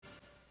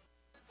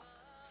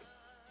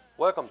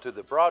Welcome to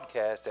the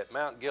broadcast at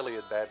Mount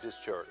Gilead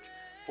Baptist Church.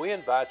 We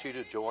invite you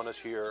to join us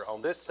here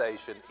on this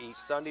station each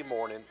Sunday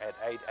morning at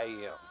 8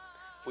 a.m.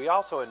 We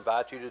also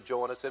invite you to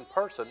join us in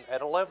person at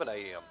 11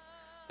 a.m.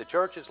 The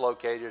church is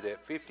located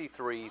at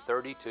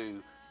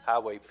 5332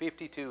 Highway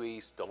 52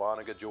 East,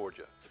 Dahlonega,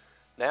 Georgia.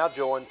 Now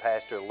join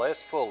Pastor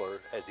Les Fuller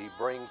as he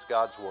brings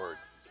God's Word.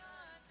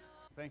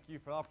 Thank you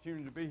for the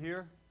opportunity to be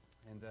here,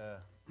 and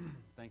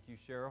thank you,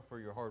 Cheryl, for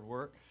your hard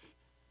work,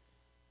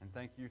 and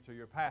thank you to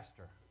your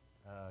pastor.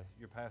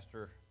 Your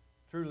pastor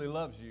truly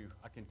loves you,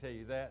 I can tell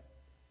you that.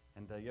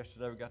 And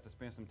yesterday we got to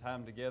spend some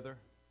time together,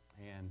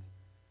 and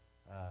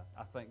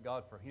I thank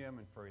God for him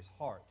and for his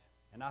heart.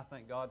 And I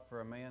thank God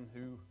for a man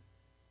who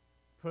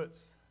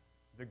puts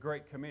the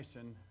Great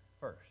Commission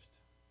first,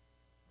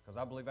 because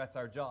I believe that's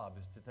our job,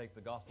 is to take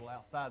the gospel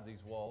outside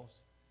these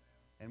walls.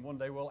 And one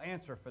day we'll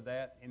answer for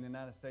that in the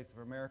United States of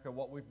America,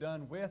 what we've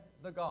done with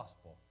the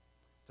gospel.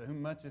 To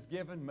whom much is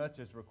given, much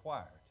is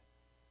required.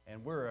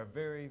 And we're a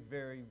very,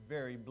 very,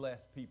 very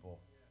blessed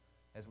people.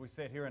 As we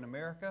sit here in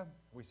America,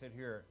 we sit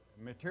here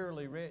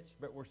materially rich,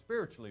 but we're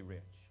spiritually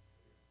rich.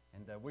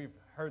 And we've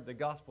heard the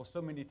gospel so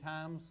many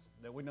times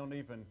that we don't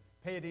even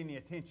pay it any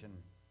attention.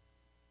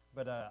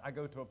 But I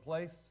go to a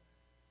place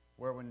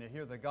where when they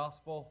hear the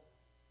gospel,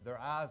 their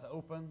eyes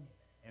open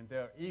and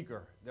they're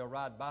eager. They'll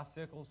ride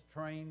bicycles,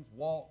 trains,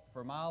 walk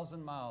for miles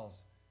and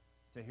miles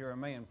to hear a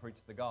man preach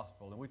the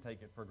gospel, and we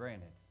take it for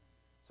granted.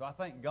 So I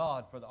thank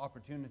God for the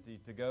opportunity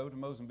to go to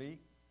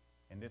Mozambique,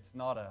 and it's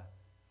not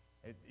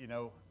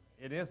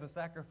it is a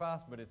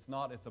sacrifice, but it's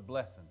not, it's a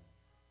blessing.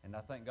 And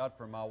I thank God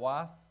for my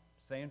wife,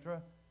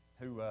 Sandra,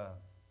 who,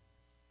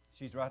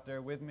 she's right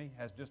there with me,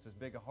 has just as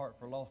big a heart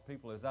for lost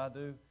people as I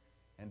do.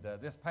 And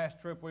this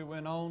past trip we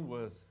went on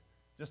was,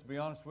 just to be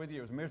honest with you,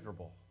 it was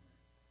miserable.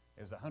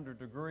 It was 100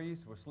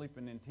 degrees, we're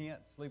sleeping in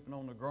tents, sleeping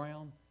on the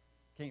ground,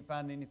 can't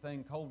find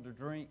anything cold to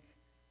drink,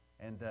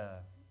 and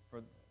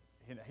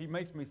he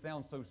makes me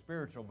sound so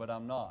spiritual, but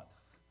I'm not,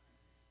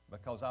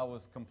 because I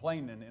was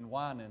complaining and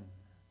whining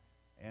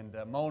and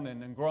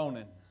moaning and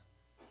groaning,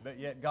 but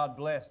yet God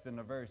blessed in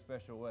a very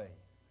special way.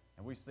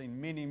 And we've seen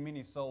many,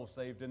 many souls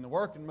saved. And the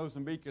work in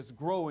Mozambique is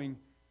growing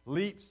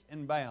leaps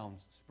and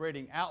bounds,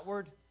 spreading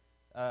outward.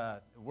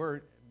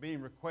 We're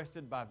being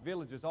requested by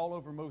villages all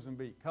over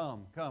Mozambique.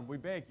 Come, we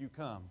beg you,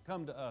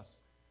 come to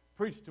us,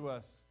 preach to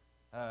us.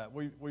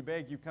 We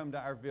beg you, come to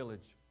our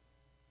village.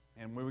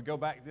 And when we go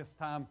back this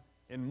time,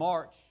 in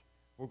March,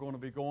 we're going to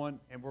be going,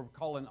 and we're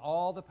calling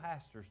all the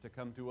pastors to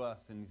come to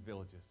us in these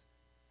villages.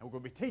 And we're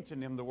going to be teaching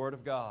them the Word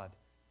of God.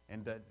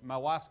 And my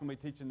wife's going to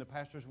be teaching the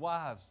pastors'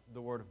 wives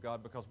the Word of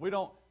God, because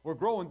we're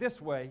growing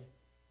this way,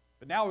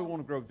 but now we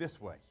want to grow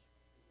this way.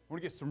 We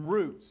want to get some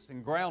roots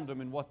and ground them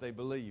in what they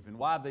believe and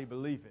why they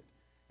believe it.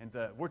 And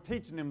we're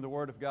teaching them the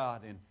Word of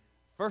God. And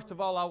first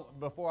of all,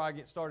 before I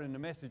get started in the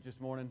message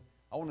this morning,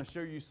 I want to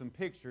show you some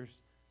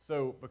pictures.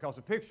 Because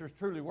a picture is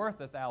truly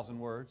worth 1,000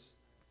 words.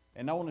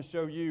 And I want to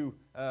show you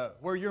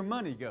where your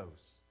money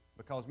goes,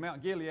 because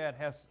Mount Gilead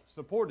has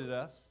supported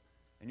us,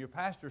 and your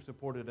pastor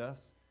supported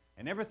us,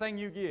 and everything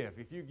you give,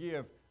 if you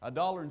give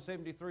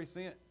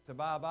 $1.73 to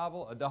buy a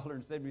Bible,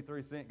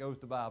 $1.73 goes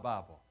to buy a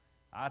Bible.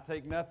 I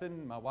take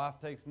nothing, my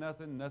wife takes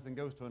nothing, nothing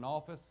goes to an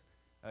office.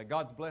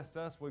 God's blessed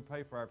us, we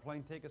pay for our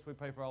plane tickets, we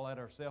pay for all that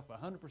ourselves.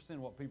 100% of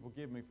what people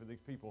give me for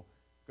these people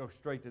goes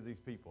straight to these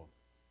people.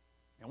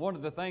 And one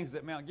of the things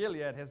that Mount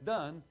Gilead has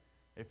done,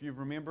 if you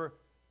remember,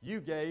 you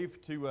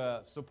gave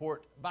to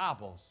support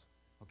Bibles,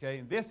 okay?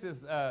 And this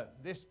is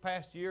this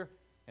past year,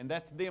 and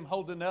that's them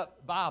holding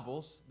up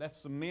Bibles. That's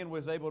some men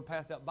was able to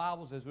pass out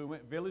Bibles as we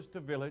went village to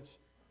village.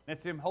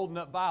 That's them holding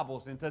up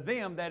Bibles, and to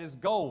them that is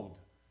gold,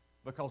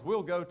 because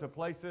we'll go to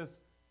places,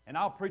 and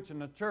I'll preach in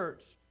the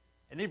church,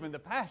 and even the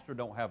pastor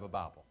don't have a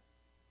Bible.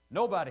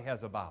 Nobody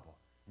has a Bible.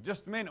 In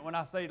just a minute, when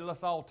I say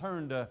let's all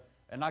turn to,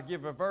 and I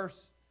give a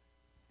verse,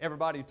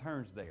 everybody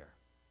turns there.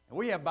 And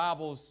we have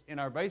Bibles in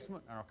our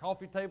basement, on our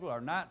coffee table, our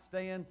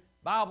nightstand,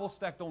 Bibles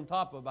stacked on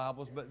top of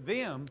Bibles, but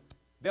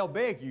they'll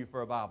beg you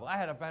for a Bible.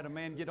 I've had a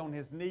man get on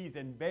his knees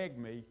and beg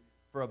me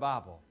for a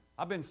Bible.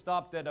 I've been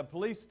stopped at a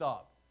police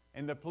stop,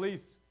 and the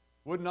police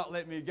would not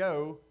let me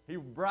go. He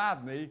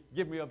bribed me,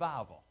 give me a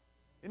Bible.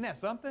 Isn't that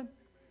something?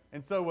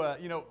 And so,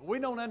 we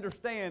don't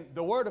understand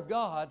the Word of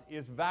God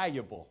is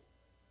valuable.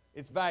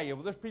 It's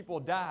valuable. There's people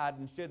died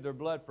and shed their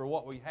blood for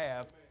what we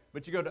have,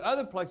 but you go to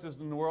other places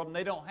in the world and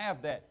they don't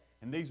have that.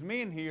 And these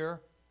men here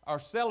are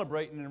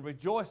celebrating and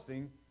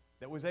rejoicing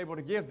that was able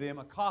to give them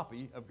a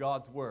copy of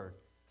God's Word.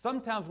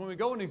 Sometimes when we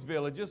go in these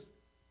villages,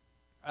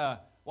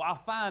 I'll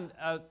find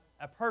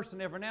a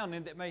person every now and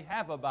then that may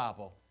have a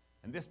Bible.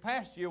 And this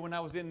past year when I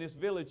was in this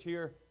village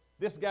here,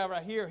 this guy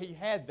right here, he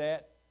had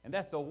that, and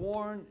that's a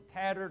worn,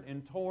 tattered,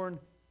 and torn,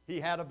 he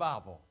had a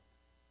Bible.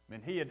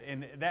 And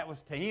that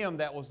was, to him,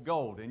 that was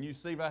gold. And you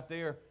see right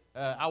there,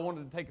 I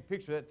wanted to take a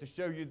picture of that to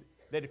show you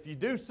that if you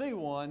do see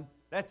one,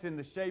 that's in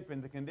the shape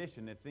and the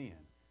condition it's in.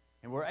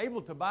 And we're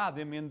able to buy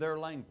them in their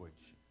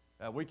language.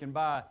 We can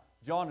buy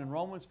John and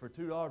Romans for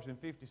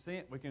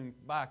 $2.50. We can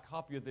buy a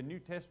copy of the New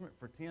Testament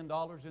for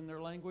 $10 in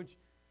their language.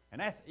 And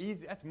that's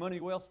easy. That's money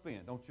well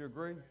spent. Don't you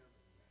agree?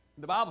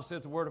 The Bible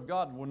says the Word of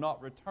God will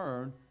not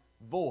return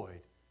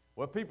void.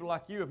 Well, people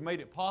like you have made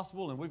it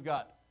possible, and we've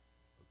got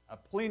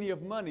plenty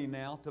of money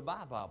now to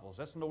buy Bibles.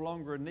 That's no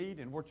longer a need,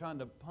 and we're trying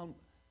to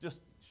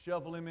just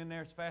shovel them in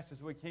there as fast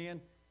as we can.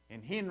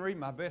 And Henry,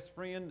 my best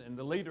friend and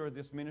the leader of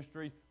this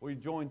ministry, we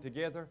joined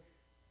together.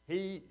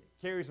 He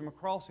carries them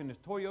across in his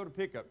Toyota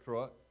pickup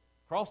truck,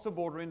 across the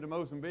border into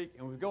Mozambique,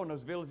 and we go in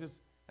those villages.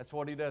 That's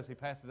what he does. He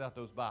passes out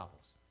those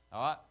Bibles.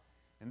 All right?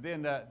 And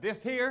then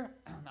this here,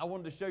 I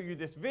wanted to show you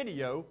this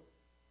video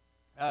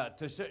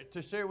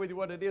to share with you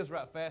what it is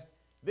right fast.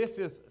 This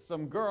is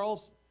some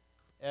girls.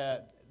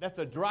 That's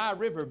a dry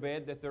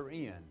riverbed that they're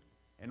in.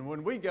 And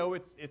when we go,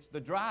 it's the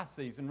dry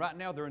season. Right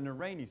now, they're in the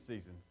rainy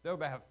season. They'll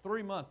have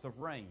 3 months of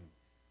rain.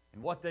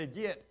 And what they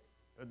get,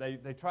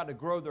 they try to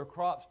grow their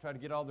crops, try to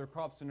get all their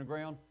crops in the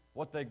ground.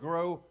 What they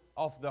grow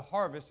off the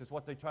harvest is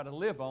what they try to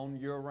live on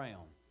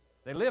year-round.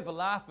 They live a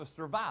life of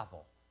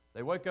survival.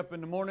 They wake up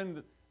in the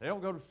morning, they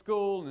don't go to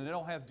school, and they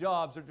don't have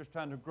jobs. They're just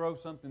trying to grow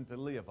something to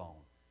live on.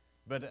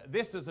 But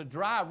this is a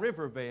dry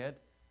riverbed.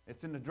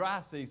 It's in the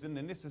dry season,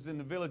 and this is in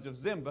the village of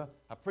Zimba.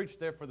 I preached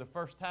there for the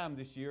first time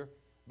this year.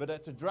 But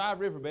it's a dry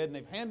riverbed, and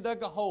they've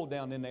hand-dug a hole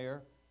down in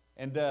there.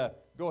 And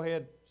go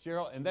ahead,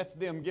 Cheryl, and that's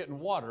them getting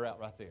water out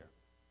right there.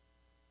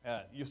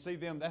 You see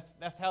them, that's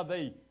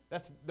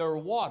their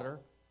water,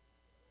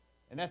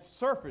 and that's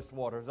surface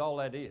water is all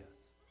that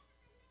is.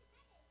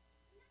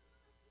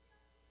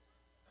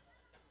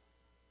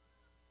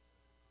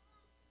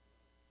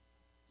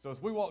 So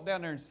as we walk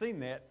down there and seen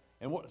that,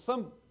 and one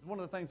of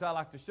the things I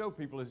like to show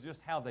people is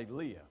just how they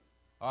live.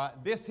 All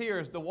right, this here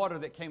is the water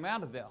that came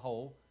out of that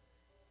hole.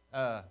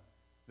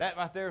 That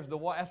right there is the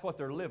water. That's what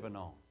they're living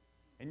on.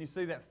 And you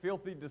see that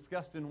filthy,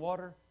 disgusting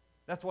water?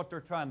 That's what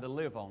they're trying to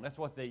live on. That's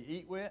what they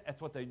eat with.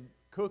 That's what they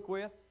cook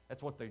with.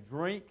 That's what they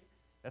drink.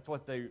 That's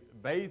what they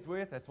bathe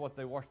with. That's what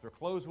they wash their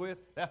clothes with.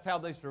 That's how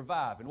they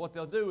survive. And what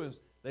they'll do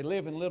is they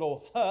live in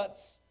little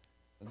huts,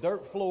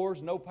 dirt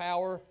floors, no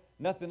power,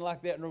 nothing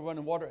like that, no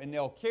running water. And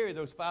they'll carry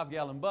those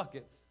 5-gallon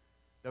buckets.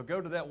 They'll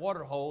go to that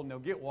water hole and they'll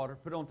get water,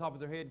 put it on top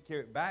of their head, carry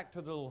it back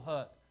to the little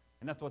hut.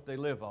 And that's what they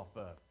live off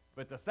of.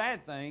 But the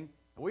sad thing,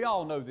 we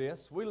all know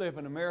this. We live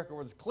in America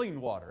where there's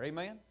clean water.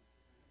 Amen?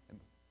 And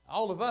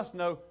all of us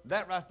know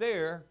that right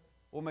there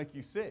will make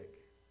you sick.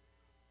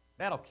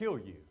 That'll kill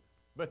you.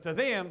 But to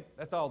them,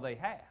 that's all they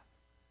have.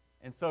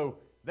 And so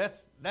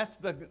that's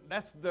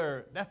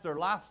their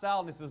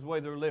lifestyle, and this is the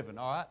way they're living,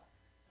 all right?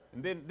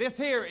 And then this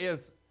here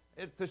is,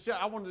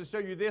 I wanted to show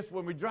you this.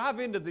 When we drive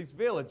into these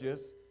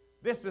villages,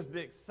 this is the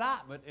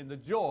excitement and the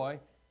joy.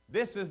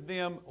 This is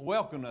them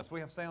welcoming us. We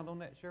have sound on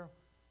that, Cheryl?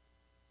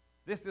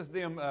 This is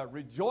them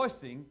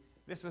rejoicing.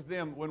 This is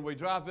them when we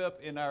drive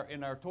up in our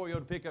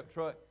Toyota pickup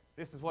truck.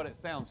 This is what it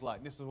sounds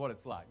like. This is what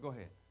it's like. Go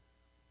ahead.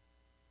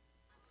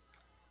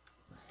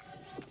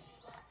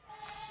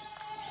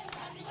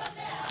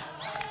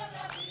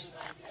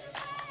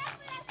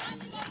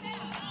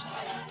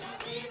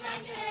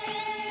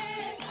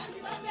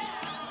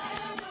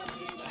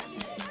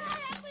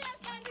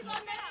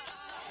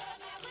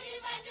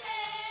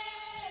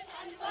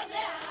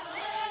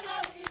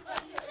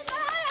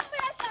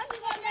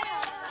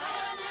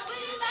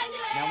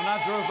 When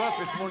I drove up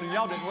this morning,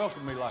 y'all didn't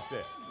welcome me like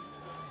that.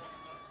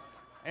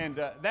 And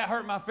that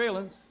hurt my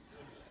feelings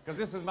because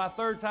this is my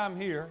third time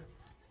here.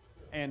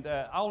 And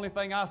the only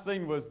thing I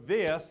seen was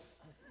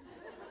this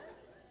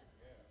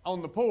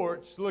on the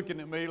porch looking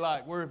at me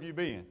like, where have you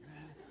been?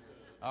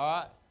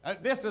 All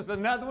right. This is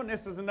another one.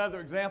 This is another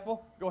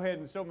example. Go ahead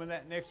and show me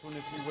that next one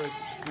if you would,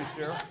 Miss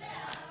Cheryl.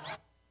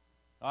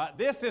 All right.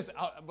 This is,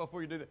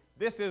 before you do that,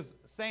 this is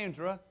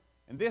Sandra,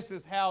 and this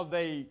is how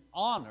they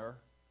honor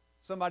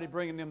somebody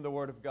bringing them the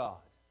Word of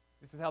God.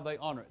 This is how they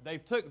honor it.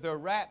 They've took their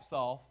wraps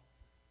off.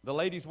 The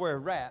ladies wear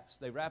wraps.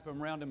 They wrap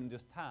them around them in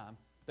just time.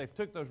 They've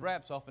took those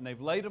wraps off and they've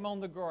laid them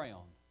on the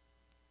ground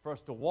for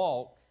us to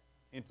walk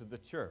into the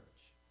church.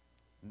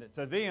 And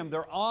to them,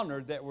 they're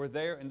honored that we're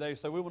there, and they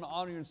say, we want to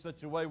honor you in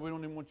such a way we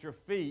don't even want your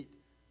feet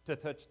to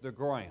touch the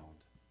ground.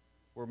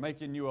 We're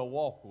making you a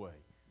walkway.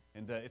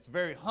 And it's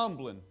very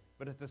humbling,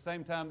 but at the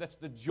same time, that's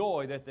the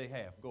joy that they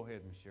have. Go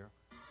ahead, Miss Cheryl.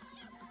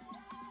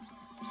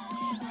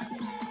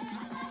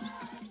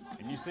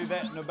 And you see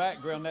that in the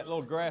background, that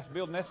little grass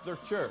building, that's their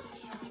church.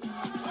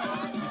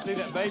 You see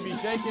that baby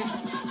shaking?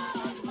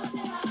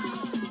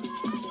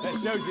 That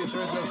shows you that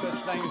there is no such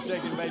thing as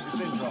shaking baby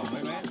syndrome.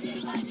 Amen?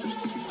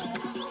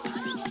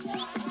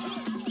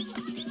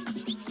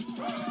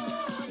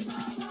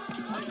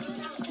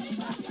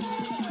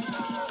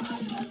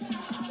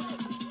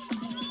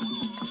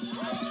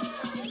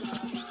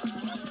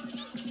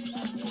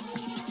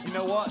 You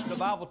know what the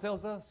Bible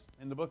tells us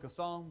in the book of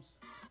Psalms?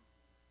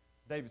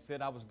 David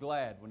said, I was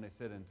glad when they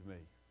said unto me,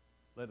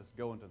 let us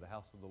go into the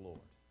house of the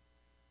Lord.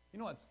 You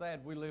know what's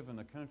sad? We live in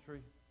a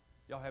country.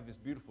 Y'all have this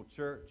beautiful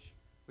church.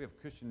 We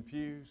have cushioned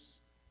pews.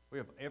 We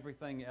have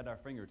everything at our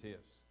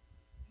fingertips.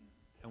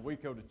 And we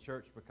go to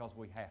church because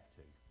we have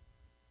to.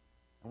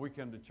 And we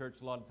come to church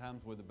a lot of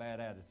times with a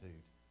bad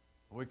attitude.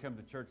 And we come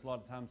to church a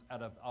lot of times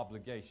out of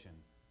obligation.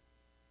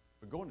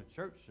 But going to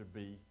church should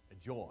be a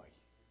joy.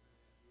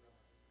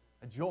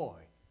 A joy.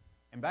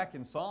 And back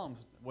in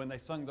Psalms, when they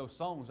sung those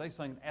songs, they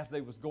sang as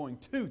they was going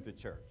to the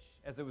church,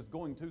 as they was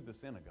going to the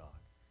synagogue.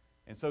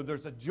 And so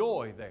there's a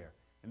joy there.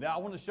 And I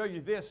want to show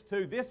you this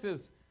too. This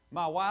is,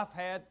 my wife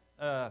had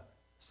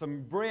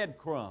some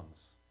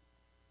breadcrumbs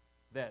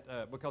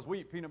that, because we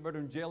eat peanut butter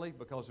and jelly,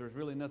 because there's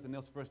really nothing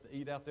else for us to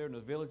eat out there in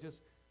the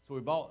villages. So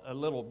we bought a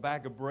little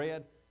bag of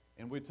bread,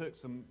 and we took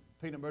some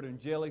peanut butter and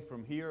jelly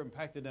from here and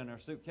packed it in our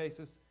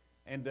suitcases.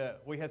 And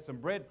we had some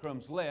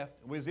breadcrumbs left.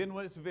 We was in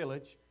this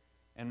village,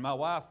 and my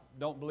wife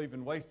don't believe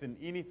in wasting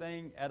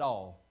anything at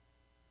all.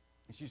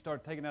 And she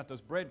started taking out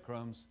those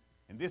breadcrumbs,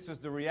 and this is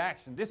the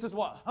reaction. This is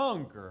what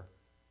hunger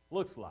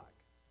looks like.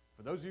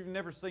 For those of you who've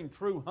never seen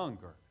true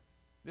hunger,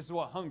 this is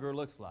what hunger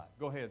looks like.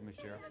 Go ahead, Miss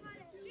Cheryl.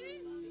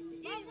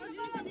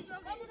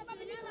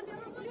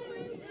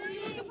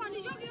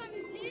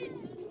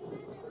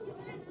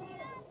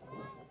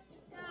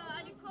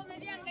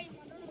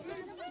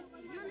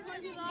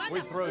 We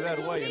throw that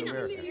away in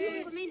America.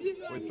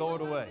 We throw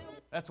it away.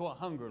 That's what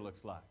hunger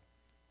looks like.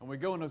 And we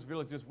go in those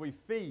villages, we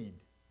feed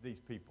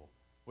these people.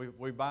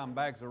 We buy them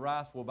bags of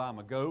rice, we'll buy them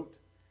a goat,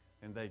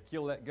 and they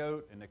kill that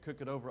goat and they cook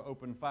it over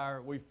open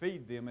fire. We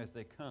feed them as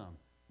they come.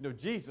 You know,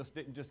 Jesus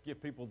didn't just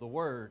give people the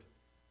word,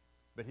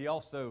 but he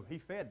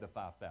fed the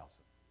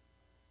 5,000.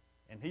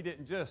 And he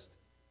didn't just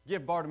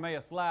give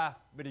Bartimaeus life,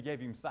 but he gave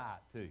him sight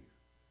too.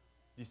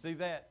 Do you see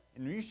that?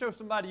 And when you show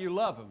somebody you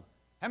love them,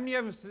 how many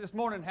of us this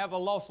morning have a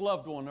lost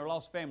loved one or a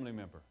lost family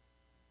member?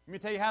 Let me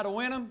tell you how to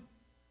win them.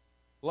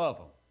 Love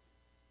them.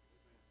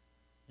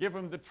 Give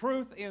them the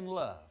truth in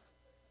love.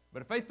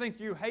 But if they think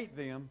you hate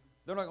them,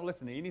 they're not going to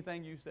listen to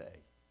anything you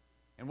say.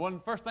 And one of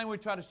the first things we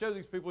try to show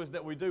these people is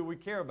that we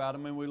care about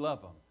them and we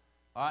love them.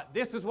 All right,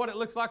 this is what it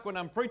looks like when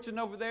I'm preaching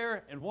over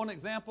there. And one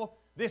example,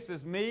 this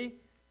is me,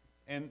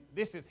 and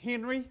this is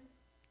Henry,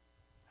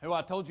 who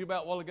I told you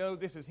about a while ago.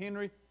 This is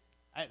Henry.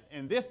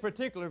 In this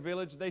particular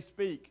village, they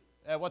speak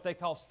what they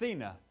call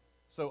Sina.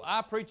 So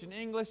I preach in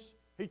English,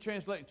 he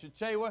translates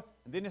Chichewa,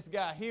 and then this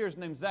guy here is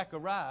named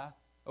Zachariah.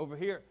 Over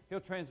here,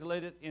 he'll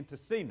translate it into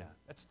Sina.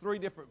 That's 3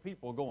 different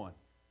people going.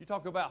 You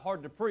talk about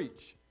hard to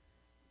preach.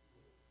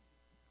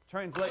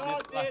 Translating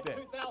it like that.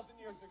 2,000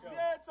 years ago.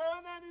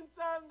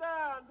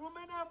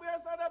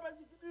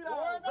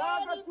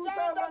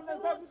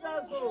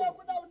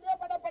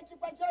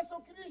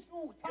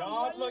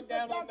 God looked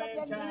down on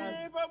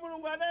mankind.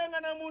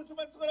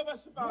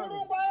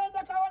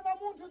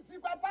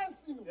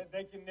 That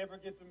they can never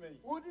get to me.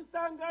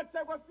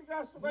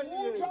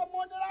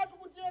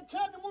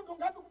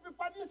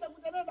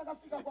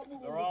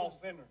 They're all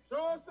sinners.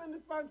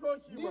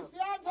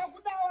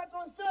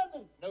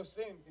 No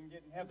sin can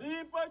get in heaven.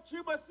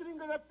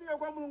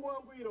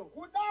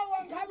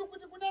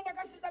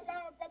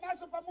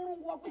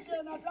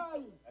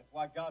 That's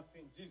why God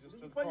sent Jesus to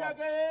the cross.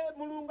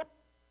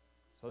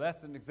 So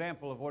that's an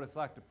example of what it's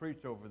like to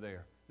preach over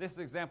there. This is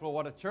an example of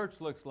what a church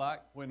looks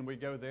like when we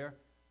go there.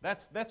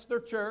 That's their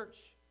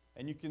church,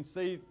 and you can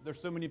see there's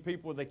so many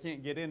people they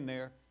can't get in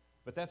there,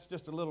 but that's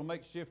just a little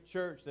makeshift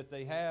church that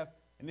they have,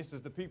 and this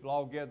is the people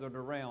all gathered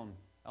around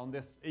on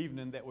this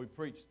evening that we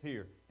preached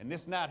here. And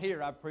this night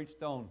here I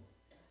preached on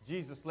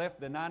Jesus left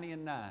the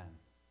 99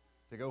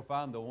 to go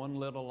find the one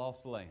little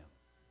lost lamb.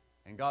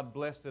 And God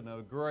blessed in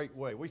a great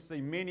way. We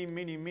see many,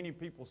 many, many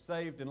people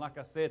saved. And like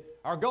I said,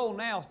 our goal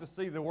now is to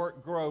see the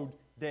work grow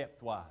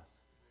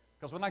depth-wise.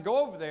 Because when I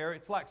go over there,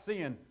 it's like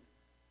seeing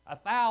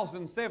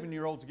 1,000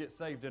 7-year-olds get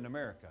saved in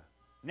America.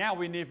 Now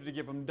we need to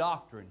give them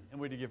doctrine and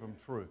we need to give them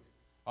truth.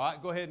 All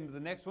right, go ahead into the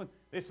next one.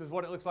 This is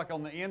what it looks like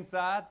on the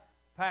inside,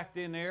 packed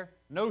in there.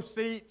 No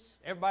seats.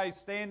 Everybody's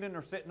standing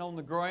or sitting on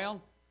the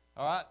ground.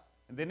 All right.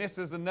 And then this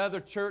is another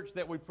church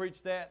that we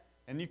preached at,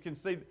 and you can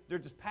see they're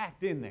just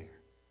packed in there.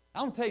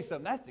 I'm going to tell you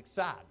something, that's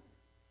exciting.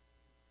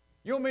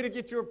 You want me to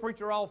get your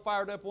preacher all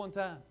fired up one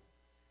time?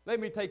 Let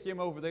me take him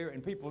over there,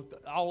 and people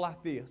all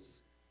like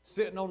this,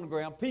 sitting on the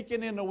ground,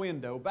 peeking in the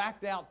window,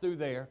 backed out through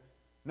there.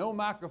 No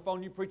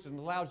microphone, you preach as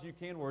loud as you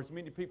can, where as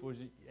many people as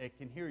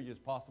can hear you as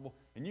possible.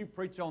 And you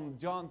preach on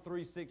John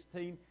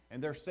 3:16,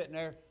 and they're sitting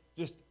there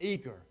just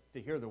eager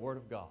to hear the Word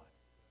of God.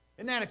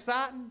 Isn't that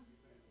exciting?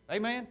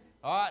 Amen?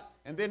 All right,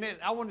 and then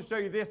I want to show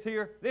you this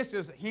here. This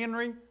is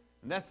Henry,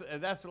 and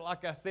that's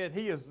like I said,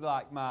 he is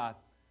like my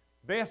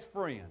best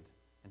friend,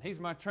 and he's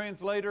my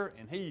translator.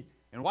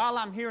 And while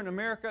I'm here in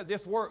America,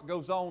 this work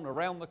goes on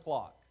around the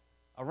clock.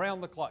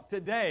 Around the clock.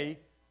 Today,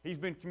 he's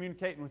been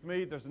communicating with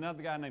me. There's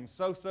another guy named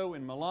Soso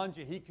in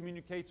Malanja. He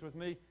communicates with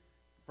me.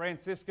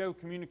 Francisco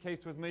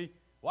communicates with me.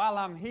 While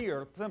I'm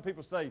here, some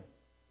people say,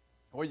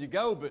 well, you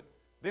go, but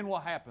then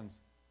what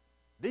happens?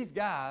 These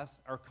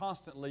guys are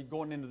constantly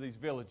going into these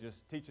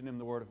villages, teaching them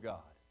the Word of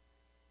God.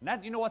 And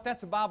that, you know what?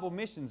 That's a Bible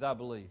missions, I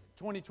believe.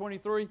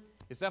 2023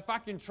 is if I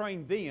can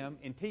train them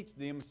and teach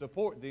them and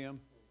support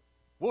them,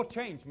 we'll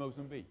change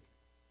Mozambique.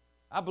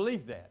 I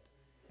believe that.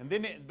 And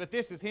then, but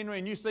this is Henry,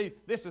 and you see,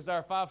 this is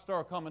our 5-star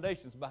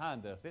accommodations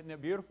behind us. Isn't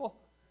it beautiful?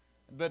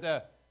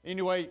 But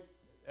anyway,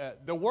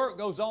 the work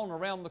goes on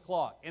around the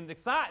clock. And the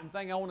exciting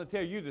thing I want to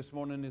tell you this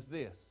morning is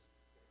this.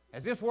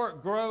 As this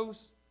work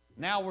grows,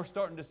 now we're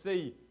starting to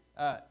see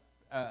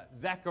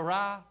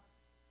Zechariah.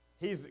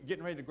 He's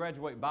getting ready to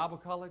graduate Bible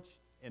college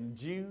in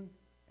June,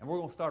 and we're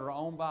going to start our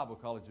own Bible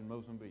college in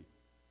Mozambique.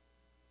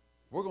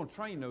 We're going to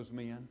train those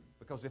men,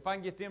 because if I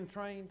can get them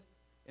trained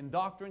in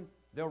doctrine,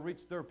 they'll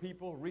reach their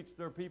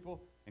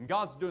people, and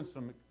God's doing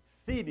some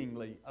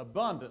exceedingly,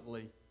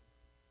 abundantly,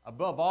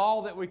 above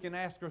all that we can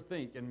ask or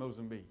think in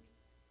Mozambique.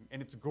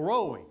 And it's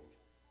growing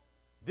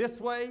this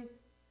way,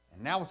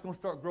 and now it's going to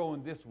start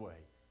growing this way.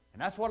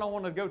 And that's what I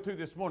want to go to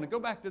this morning. Go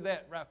back to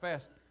that right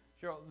fast,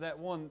 Cheryl, that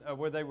one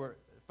where they were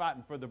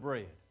fighting for the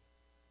bread.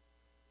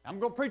 I'm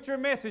going to preach you a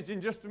message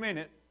in just a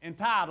minute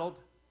entitled,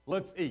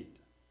 Let's Eat.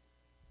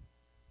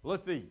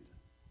 Let's eat.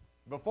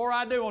 Before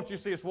I do, I want you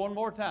to see us one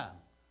more time.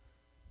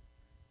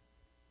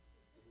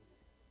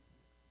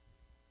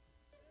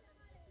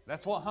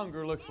 That's what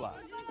hunger looks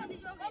like.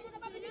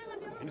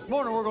 And this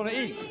morning we're going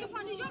to eat.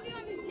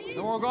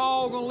 And we're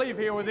all going to leave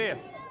here with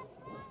this.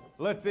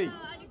 Let's eat.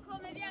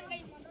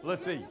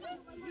 Let's eat.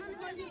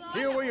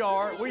 Here we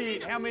are. We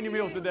eat how many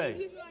meals a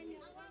day?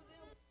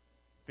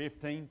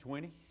 15,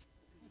 20?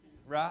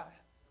 Right?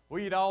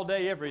 We eat all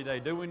day, every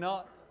day, do we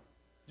not?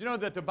 Do you know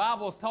that the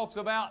Bible talks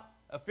about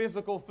a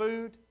physical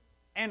food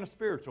and a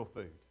spiritual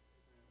food?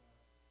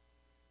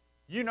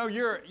 You know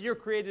you're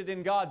created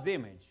in God's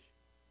image.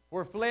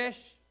 We're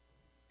flesh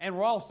and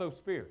we're also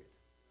spirit.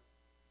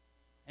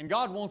 And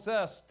God wants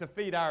us to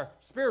feed our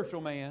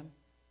spiritual man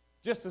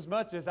just as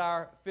much as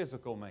our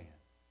physical man.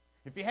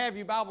 If you have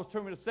your Bibles,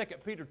 turn me to 2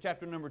 Peter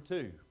chapter number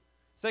 2.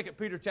 2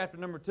 Peter chapter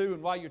number 2,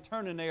 and while you're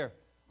turning there,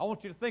 I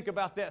want you to think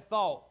about that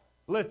thought,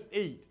 let's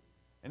eat.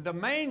 And the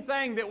main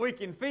thing that we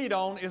can feed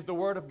on is the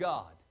Word of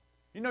God.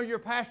 You know your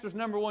pastor's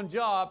number one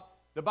job,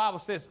 the Bible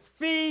says,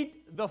 feed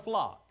the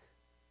flock.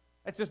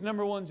 That's his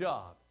number one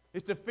job,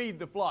 is to feed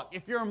the flock.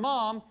 If you're a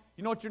mom,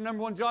 you know what your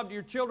number one job to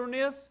your children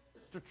is?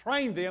 To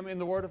train them in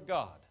the Word of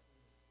God.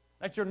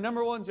 That's your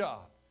number one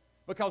job.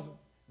 Because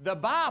the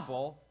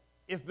Bible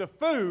is the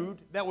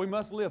food that we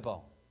must live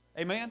on.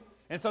 Amen?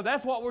 And so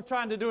that's what we're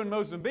trying to do in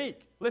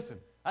Mozambique. Listen,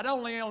 I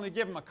don't only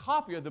give them a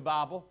copy of the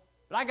Bible,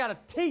 but I got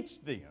to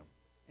teach them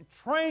and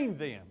train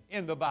them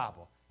in the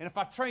Bible. And if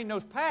I train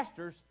those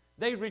pastors,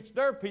 they reach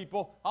their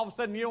people, all of a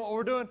sudden, you know what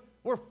we're doing?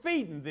 We're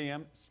feeding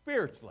them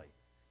spiritually.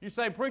 You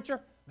say, preacher,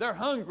 they're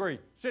hungry.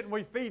 Shouldn't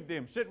we feed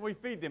them? Shouldn't we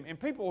feed them? And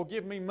people will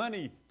give me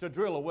money to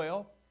drill a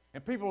well.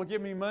 And people will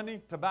give me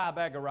money to buy a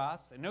bag of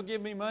rice. And they'll give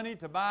me money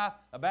to buy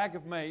a bag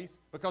of maize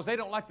because they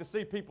don't like to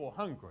see people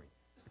hungry.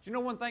 But you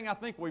know one thing I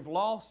think we've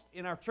lost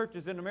in our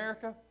churches in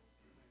America?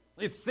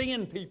 It's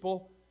seeing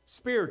people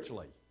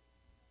spiritually.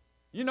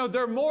 You know,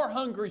 they're more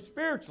hungry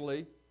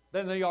spiritually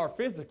than they are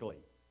physically.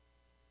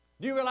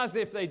 Do you realize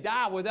that if they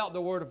die without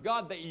the Word of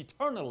God, they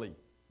eternally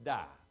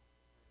die?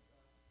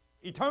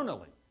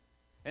 Eternally.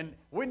 And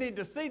we need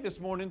to see this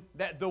morning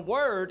that the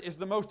Word is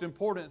the most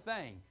important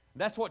thing.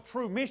 That's what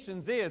true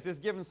missions is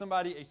giving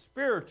somebody a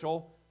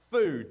spiritual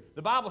food.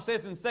 The Bible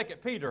says in 2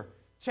 Peter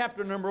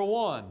chapter number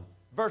 1,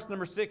 verse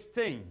number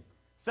 16.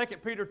 2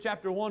 Peter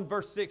chapter 1,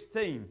 verse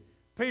 16.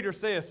 Peter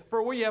says,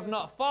 "For we have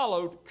not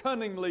followed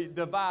cunningly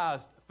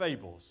devised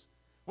fables,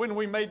 when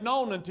we made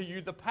known unto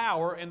you the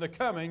power and the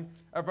coming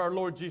of our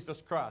Lord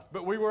Jesus Christ.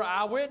 But we were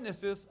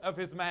eyewitnesses of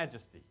His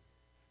majesty.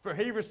 For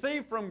He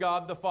received from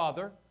God the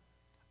Father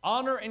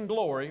honor and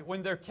glory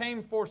when there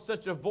came forth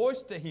such a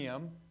voice to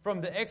Him from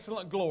the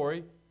excellent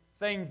glory,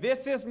 saying,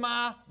 This is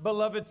my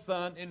beloved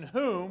Son, in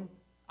whom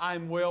I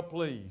am well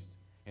pleased.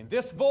 And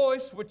this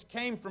voice which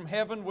came from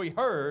heaven we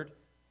heard,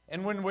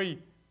 and when we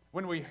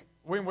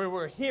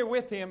were here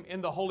with Him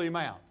in the holy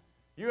mount."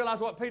 You realize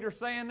what Peter's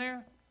saying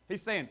there?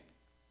 He's saying,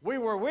 we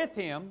were with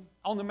Him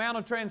on the Mount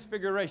of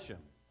Transfiguration.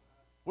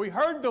 We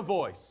heard the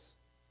voice.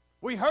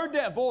 We heard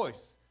that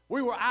voice.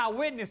 We were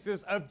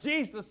eyewitnesses of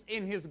Jesus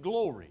in His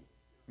glory.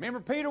 Remember,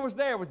 Peter was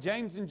there with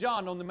James and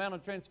John on the Mount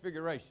of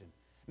Transfiguration.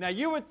 Now,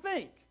 you would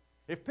think,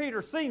 if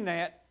Peter seen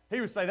that,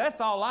 he would say,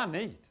 that's all I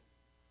need.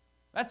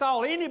 That's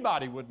all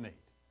anybody would need.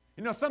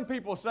 You know, some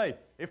people say,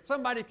 if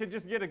somebody could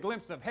just get a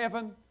glimpse of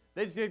heaven,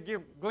 they just get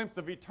a glimpse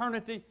of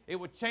eternity, it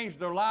would change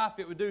their life,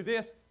 it would do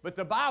this. But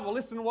the Bible,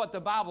 listen to what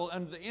the Bible,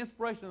 under the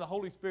inspiration of the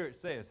Holy Spirit,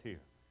 says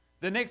here.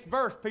 The next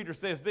verse, Peter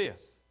says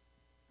this,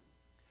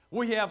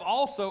 "We have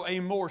also a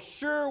more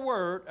sure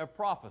word of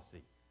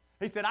prophecy."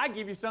 He said, I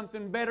give you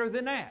something better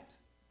than that.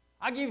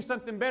 I give you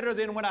something better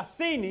than when I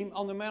seen Him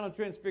on the Mount of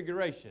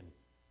Transfiguration.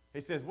 He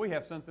says, we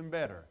have something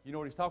better. You know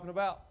what he's talking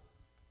about?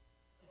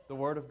 The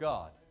Word of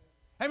God.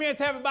 How many of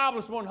you have a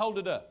Bible this morning? Hold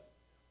it up.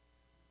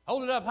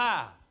 Hold it up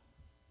high.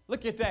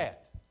 Look at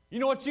that. You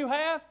know what you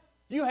have?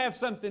 You have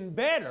something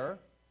better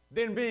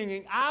than being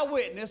an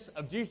eyewitness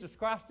of Jesus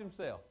Christ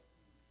Himself.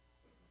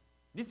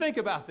 You think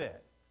about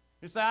that.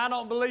 You say, I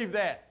don't believe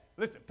that.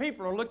 Listen,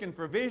 people are looking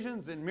for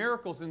visions and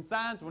miracles and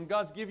signs when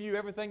God's given you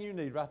everything you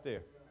need right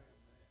there.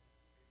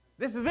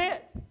 This is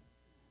it.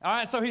 All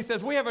right, so he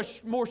says, we have a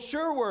more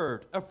sure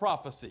word of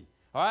prophecy.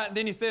 All right, and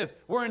then he says,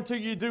 whereunto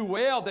you do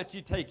well that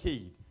you take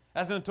heed.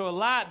 as unto a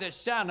light that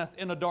shineth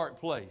in a dark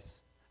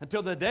place,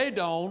 until the day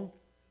dawn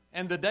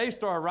and the day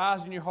star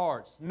arise in your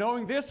hearts,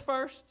 knowing this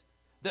first,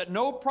 that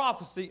no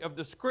prophecy of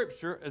the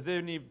Scripture is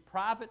any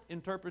private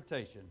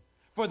interpretation.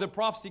 For the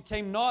prophecy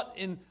came not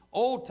in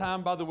old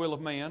time by the will of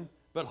man,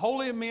 but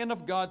holy men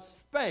of God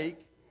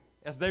spake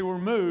as they were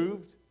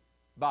moved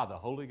by the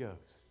Holy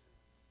Ghost.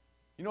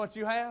 You know what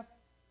you have?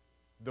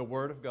 The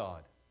Word of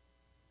God.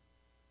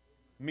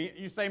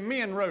 You say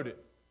men wrote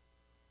it.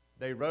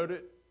 They wrote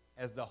it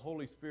as the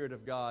Holy Spirit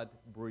of God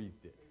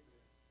breathed it.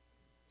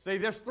 See,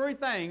 there's three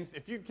things.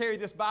 If you carry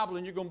this Bible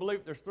and you're going to believe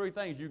it, there's three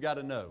things you got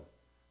to know.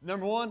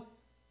 Number one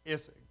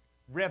is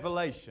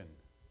revelation.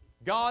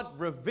 God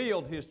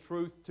revealed His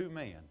truth to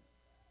man.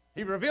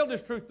 He revealed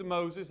His truth to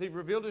Moses. He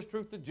revealed His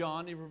truth to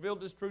John. He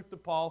revealed His truth to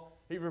Paul.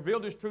 He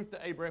revealed His truth to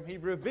Abraham. He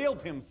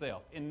revealed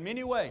Himself in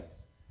many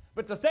ways.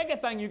 But the second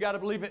thing you got to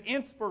believe is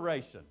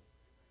inspiration.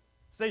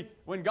 See,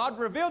 when God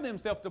revealed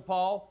Himself to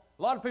Paul,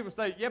 a lot of people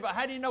say, yeah, but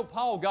how do you know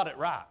Paul got it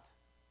right?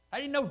 How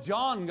do you know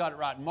John got it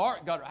right?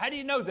 Mark got it right? How do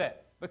you know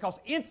that? Because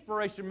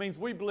inspiration means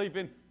we believe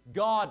in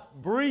God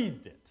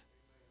breathed it.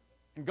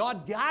 And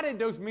God guided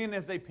those men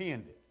as they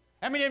penned it.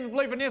 How many of you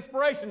believe in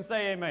inspiration?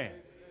 Say amen.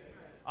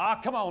 Ah,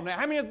 come on now.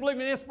 How many of you believe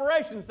in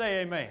inspiration?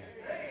 Say amen.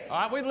 All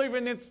right, we believe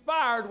in the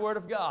inspired Word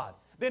of God.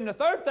 Then the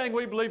third thing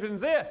we believe in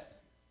is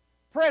this,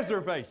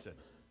 preservation.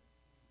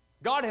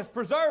 God has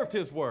preserved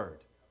His Word.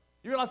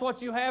 You realize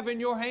what you have in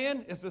your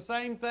hand is the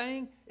same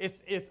thing?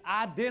 It's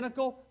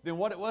identical than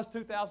what it was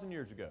 2,000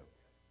 years ago.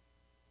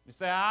 You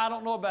say, I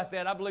don't know about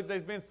that. I believe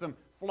there's been some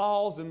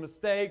flaws and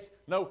mistakes.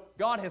 No,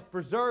 God has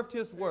preserved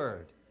His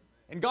Word.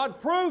 And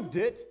God proved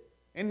it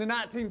in the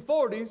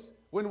 1940s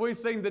when we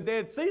seen the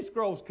Dead Sea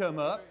Scrolls come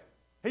up.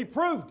 He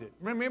proved it.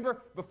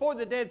 Remember, before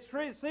the Dead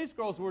Sea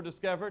Scrolls were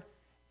discovered,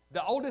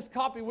 the oldest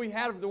copy we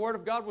had of the Word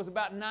of God was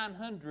about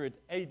 900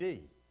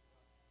 A.D.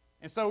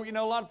 And so, a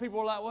lot of people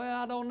were like,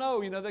 well, I don't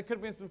know. There could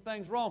have been some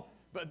things wrong.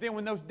 But then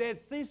when those Dead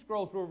Sea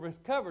Scrolls were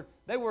discovered,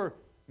 they were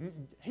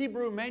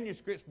Hebrew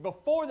manuscripts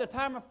before the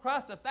time of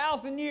Christ,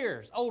 1,000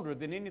 years older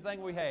than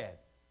anything we had.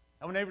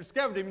 And when they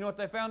discovered them, you know what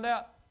they found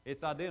out?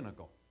 It's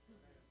identical.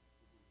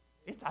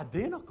 It's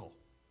identical.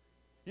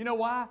 You know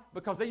why?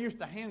 Because they used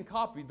to hand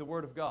copy the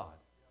Word of God.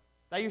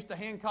 They used to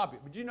hand copy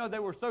it. But you know they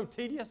were so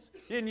tedious?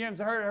 You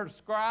ever heard of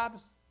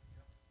scribes?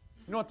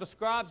 You know what the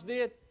scribes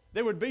did?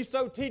 They would be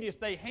so tedious,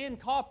 they hand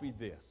copied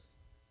this.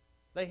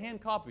 They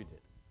hand copied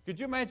it. Could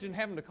you imagine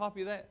having to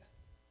copy that?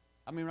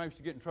 I used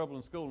to get in trouble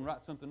in school and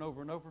write something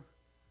over and over.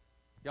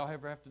 Y'all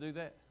ever have to do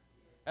that?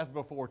 That's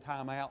before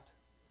time out.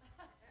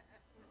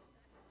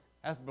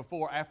 That's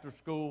before after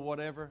school,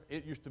 whatever.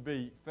 It used to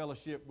be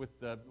fellowship with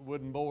the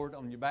wooden board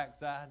on your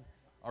backside,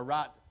 or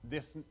write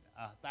this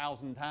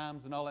 1,000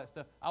 times and all that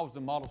stuff. I was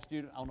a model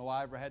student. I don't know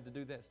why I ever had to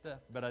do that stuff,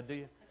 but I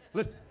did.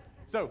 Listen,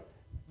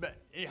 but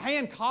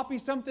hand copy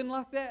something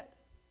like that.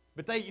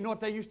 But you know what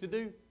they used to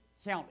do?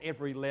 Count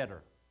every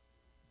letter.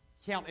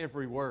 Count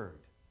every word.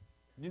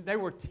 They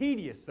were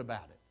tedious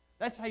about it.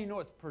 That's how you know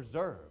it's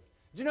preserved.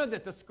 Do you know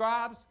that the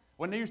scribes,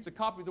 when they used to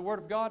copy the Word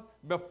of God,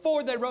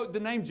 before they wrote the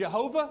name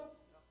Jehovah,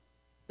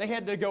 they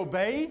had to go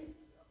bathe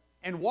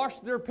and wash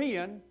their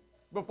pen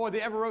before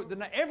they ever wrote the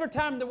name. Every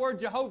time the word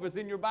Jehovah is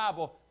in your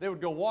Bible, they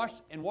would go wash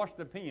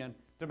the pen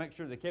to make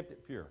sure they kept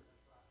it pure.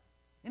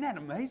 Isn't that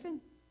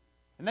amazing?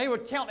 And they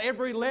would count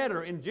every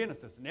letter in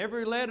Genesis, and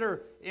every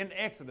letter in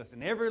Exodus,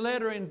 and every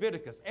letter in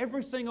Leviticus,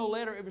 every single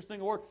letter, every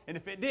single word. And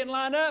if it didn't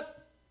line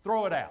up,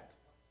 throw it out.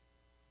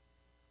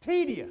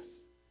 Tedious.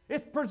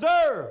 It's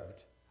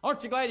preserved.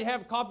 Aren't you glad you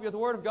have a copy of the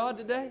Word of God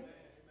today?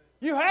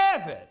 You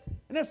have it.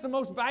 And it's the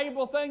most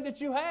valuable thing that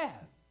you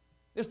have.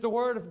 It's the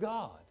Word of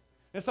God.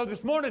 And so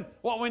this morning,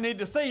 what we need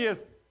to see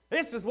is,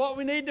 this is what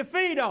we need to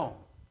feed on.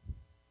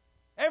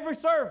 Every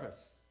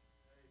service,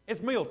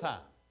 it's mealtime.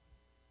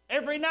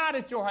 Every night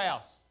at your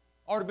house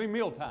ought to be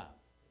mealtime.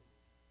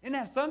 Isn't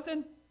that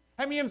something?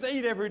 How many of us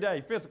eat every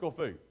day physical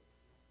food?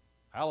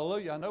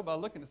 Hallelujah. I know by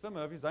looking at some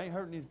of you, I ain't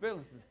hurting these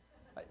feelings.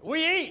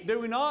 We eat, do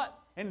we not?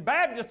 And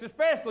Baptists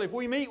especially, if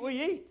we meet,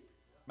 we eat.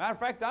 Matter of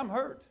fact, I'm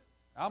hurt.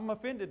 I'm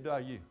offended by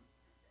you.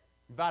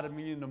 Invited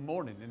me in the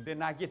morning, and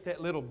then I get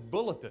that little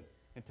bulletin,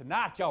 and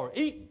tonight y'all are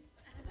eating.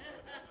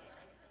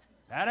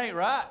 That ain't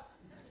right.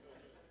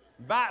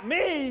 Invite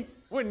me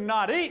when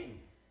not eating.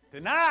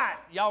 Tonight,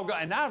 y'all go,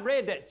 and I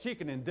read that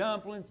chicken and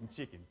dumplings and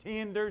chicken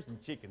tenders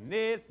and chicken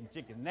this and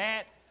chicken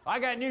that. I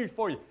got news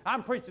for you.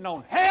 I'm preaching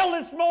on hell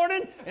this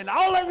morning, and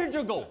all of you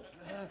will go.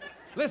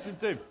 Listen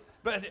to me.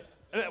 But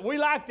we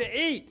like to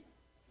eat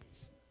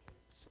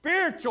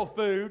spiritual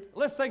food.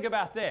 Let's think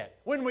about that.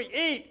 When we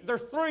eat,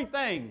 there's three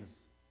things.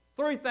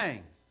 Three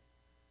things.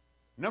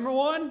 Number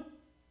one,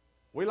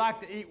 we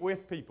like to eat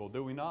with people,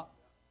 do we not?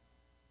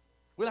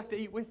 We like to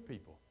eat with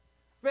people.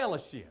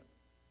 Fellowship.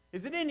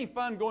 Is it any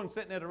fun going and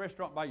sitting at a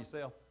restaurant by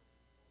yourself?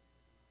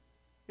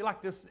 You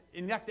like to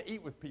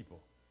eat with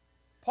people.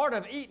 Part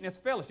of eating is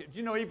fellowship. Do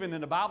you know even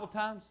in the Bible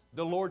times,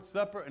 the Lord's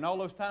Supper and all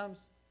those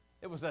times,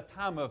 it was a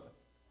time of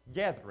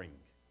gathering.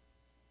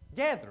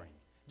 Gathering.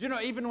 Do you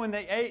know even when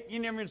they ate, you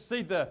never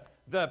see the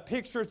the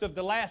pictures of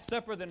the Last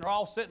Supper that are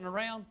all sitting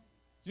around?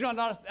 You know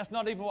that's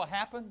not even what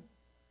happened?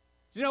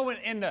 You know,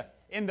 in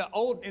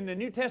the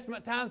New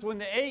Testament times when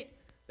they ate,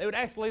 they would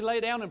actually lay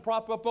down and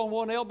prop up on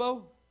one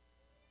elbow.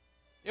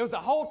 It was a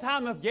whole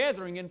time of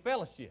gathering and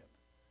fellowship.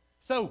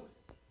 So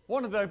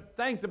one of the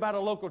things about a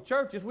local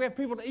church is we have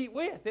people to eat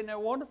with. Isn't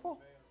that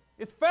wonderful?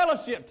 It's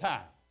fellowship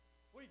time.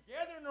 We're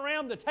gathering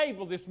around the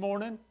table this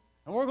morning,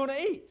 and we're going to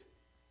eat.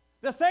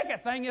 The second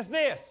thing is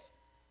this.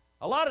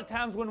 A lot of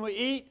times when we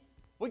eat,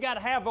 we got to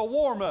have a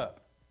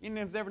warm-up. You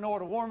ever know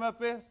what a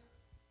warm-up is?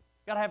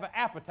 Got to have an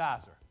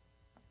appetizer.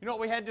 You know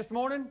what we had this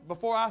morning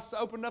before I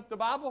opened up the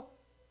Bible?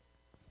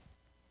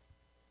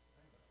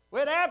 We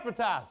had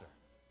appetizer.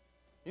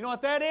 You know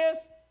what that is?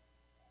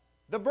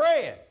 The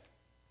bread.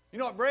 You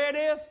know what bread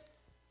is?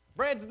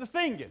 Bread's the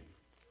singing.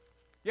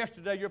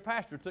 Yesterday, your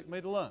pastor took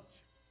me to lunch.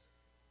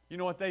 You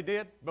know what they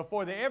did?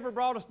 Before they ever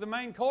brought us the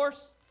main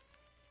course,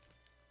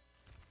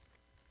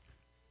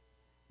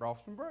 brought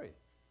us some bread.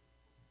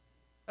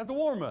 That's the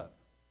warm-up.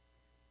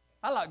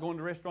 I like going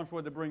to restaurants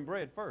where they bring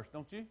bread first,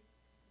 don't you?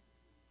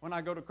 When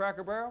I go to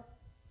Cracker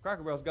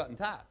Barrel's gotten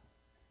tight.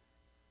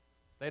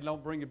 They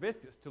don't bring you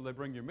biscuits till they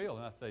bring your meal,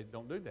 and I say,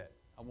 don't do that.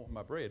 I want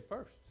my bread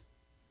first.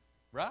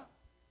 Right?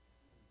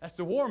 That's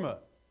the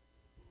warm-up.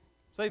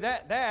 See,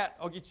 that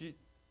will get you,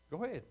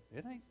 go ahead.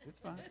 It's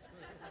fine.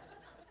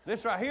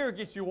 This right here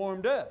gets you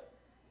warmed up.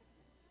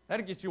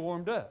 That'll get you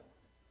warmed up.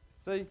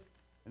 See?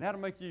 And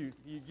that'll make you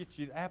get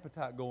your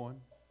appetite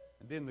going,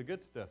 and then the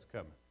good stuff's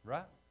coming,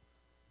 right?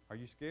 Are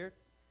you scared?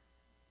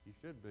 You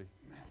should be.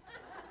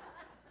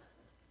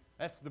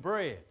 That's the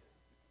bread.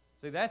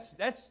 See, that's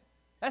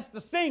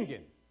the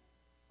singing.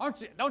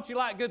 Don't you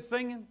like good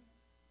singing?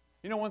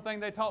 You know one thing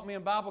they taught me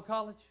in Bible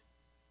college?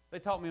 They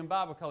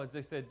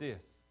said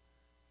this.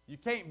 You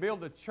can't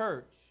build a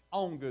church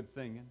on good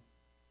singing,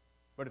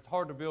 but it's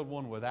hard to build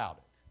one without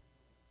it.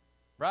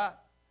 Right?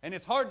 And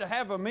it's hard to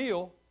have a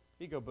meal.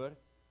 Here you go, buddy.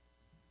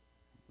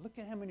 Look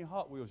at how many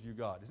Hot Wheels you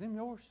got. Is them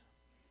yours?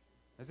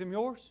 Is them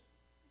yours?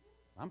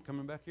 I'm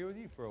coming back here with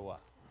you for a while.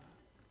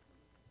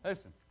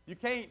 Listen, you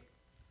can't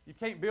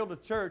build a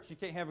church, you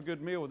can't have a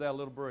good meal without a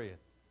little bread.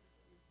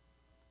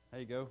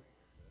 There you go.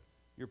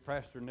 Your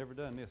pastor never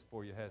done this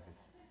for you, has he?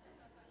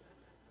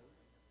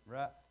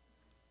 Right?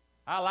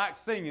 I like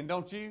singing,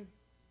 don't you?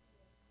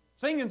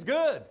 Singing's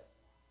good.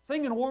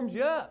 Singing warms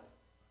you up.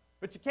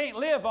 But you can't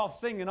live off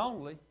singing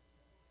only.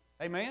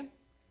 Amen?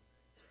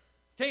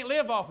 Can't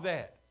live off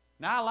that.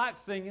 Now, I like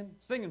singing.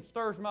 Singing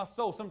stirs my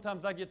soul.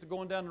 Sometimes I get to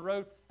going down the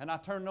road and I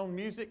turn on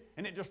music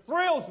and it just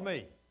thrills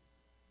me,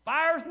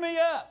 fires me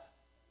up,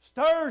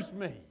 stirs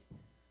me.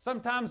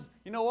 Sometimes,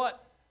 you know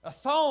what? A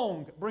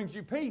song brings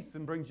you peace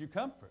and brings you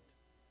comfort.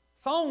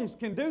 Songs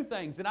can do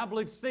things, and I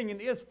believe singing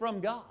is from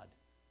God.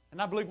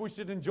 And I believe we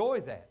should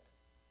enjoy that.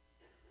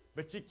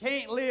 But you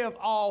can't live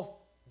off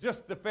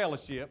just the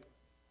fellowship,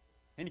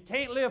 and you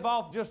can't live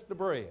off just the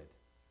bread.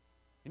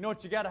 You know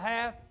what you got to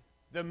have?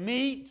 The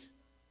meat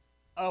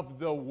of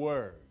the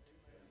Word.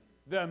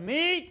 The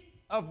meat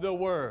of the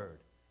Word.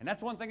 And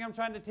that's one thing I'm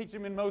trying to teach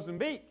them in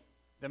Mozambique.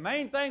 The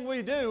main thing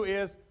we do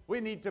is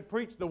we need to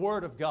preach the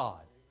Word of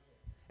God.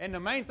 And the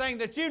main thing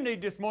that you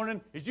need this morning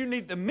is you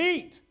need the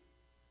meat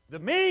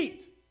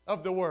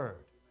of the Word.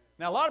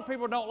 Now, a lot of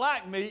people don't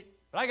like meat,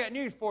 but I got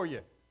news for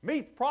you.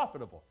 Meat's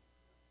profitable.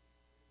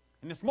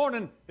 And this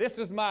morning, this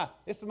is my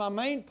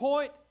main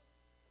point.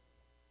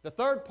 The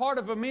third part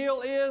of a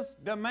meal is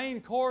the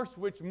main course,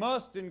 which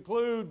must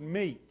include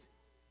meat.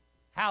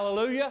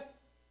 Hallelujah.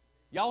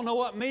 Y'all know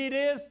what meat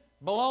is?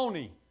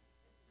 Bologna,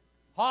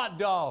 hot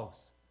dogs,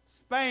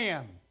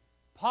 Spam,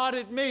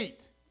 potted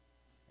meat,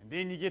 and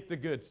then you get the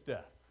good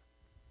stuff.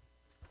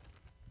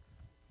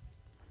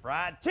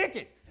 Fried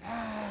chicken.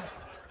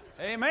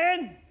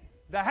 Amen.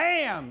 The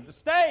ham, the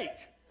steak,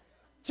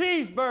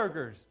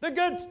 cheeseburgers, the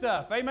good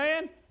stuff.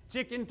 Amen.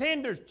 Chicken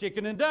tenders,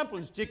 chicken and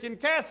dumplings, chicken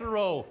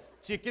casserole,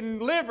 chicken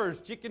livers,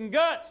 chicken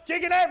guts,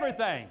 chicken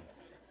everything.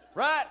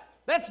 Right?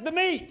 That's the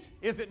meat,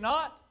 is it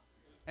not?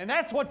 And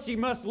that's what you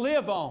must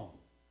live on.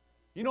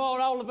 You know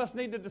what all of us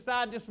need to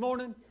decide this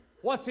morning?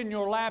 What's in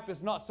your lap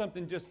is not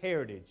something just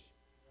heritage.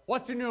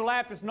 What's in your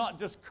lap is not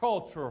just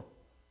cultural.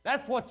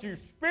 That's what you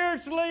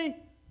spiritually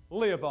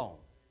live on.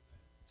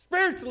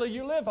 Spiritually,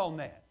 you live on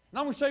that. And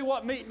I'm going to show you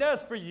what meat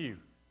does for you.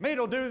 Meat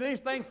will do these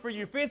things for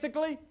you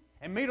physically,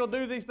 and meat will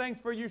do these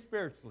things for you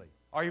spiritually.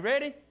 Are you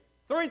ready?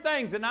 3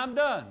 things, and I'm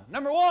done.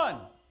 Number 1,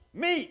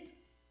 meat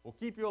will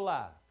keep you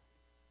alive.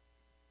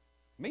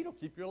 Meat will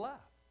keep you alive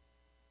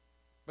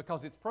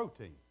because it's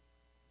protein.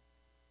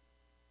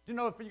 Do you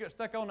know if you get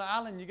stuck on the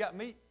island and you got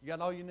meat, you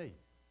got all you need.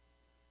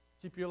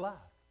 Keep you alive.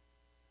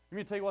 Let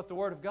me tell you what the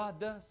Word of God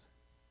does.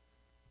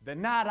 The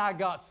night I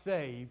got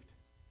saved,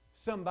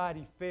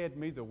 somebody fed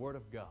me the Word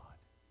of God.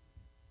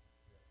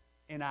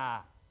 And I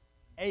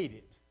ate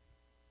it,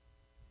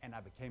 and I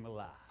became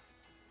alive.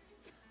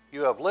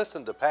 You have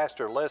listened to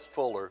Pastor Les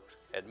Fuller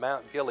at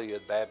Mount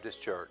Gilead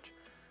Baptist Church.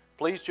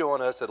 Please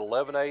join us at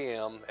 11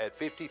 a.m. at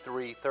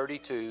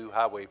 5332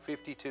 Highway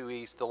 52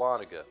 East,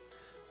 Dahlonega,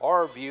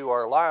 or view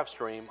our live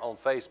stream on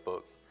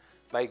Facebook.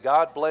 May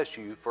God bless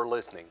you for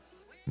listening.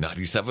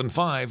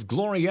 97.5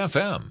 Glory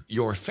FM,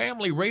 your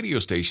family radio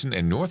station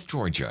in North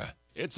Georgia.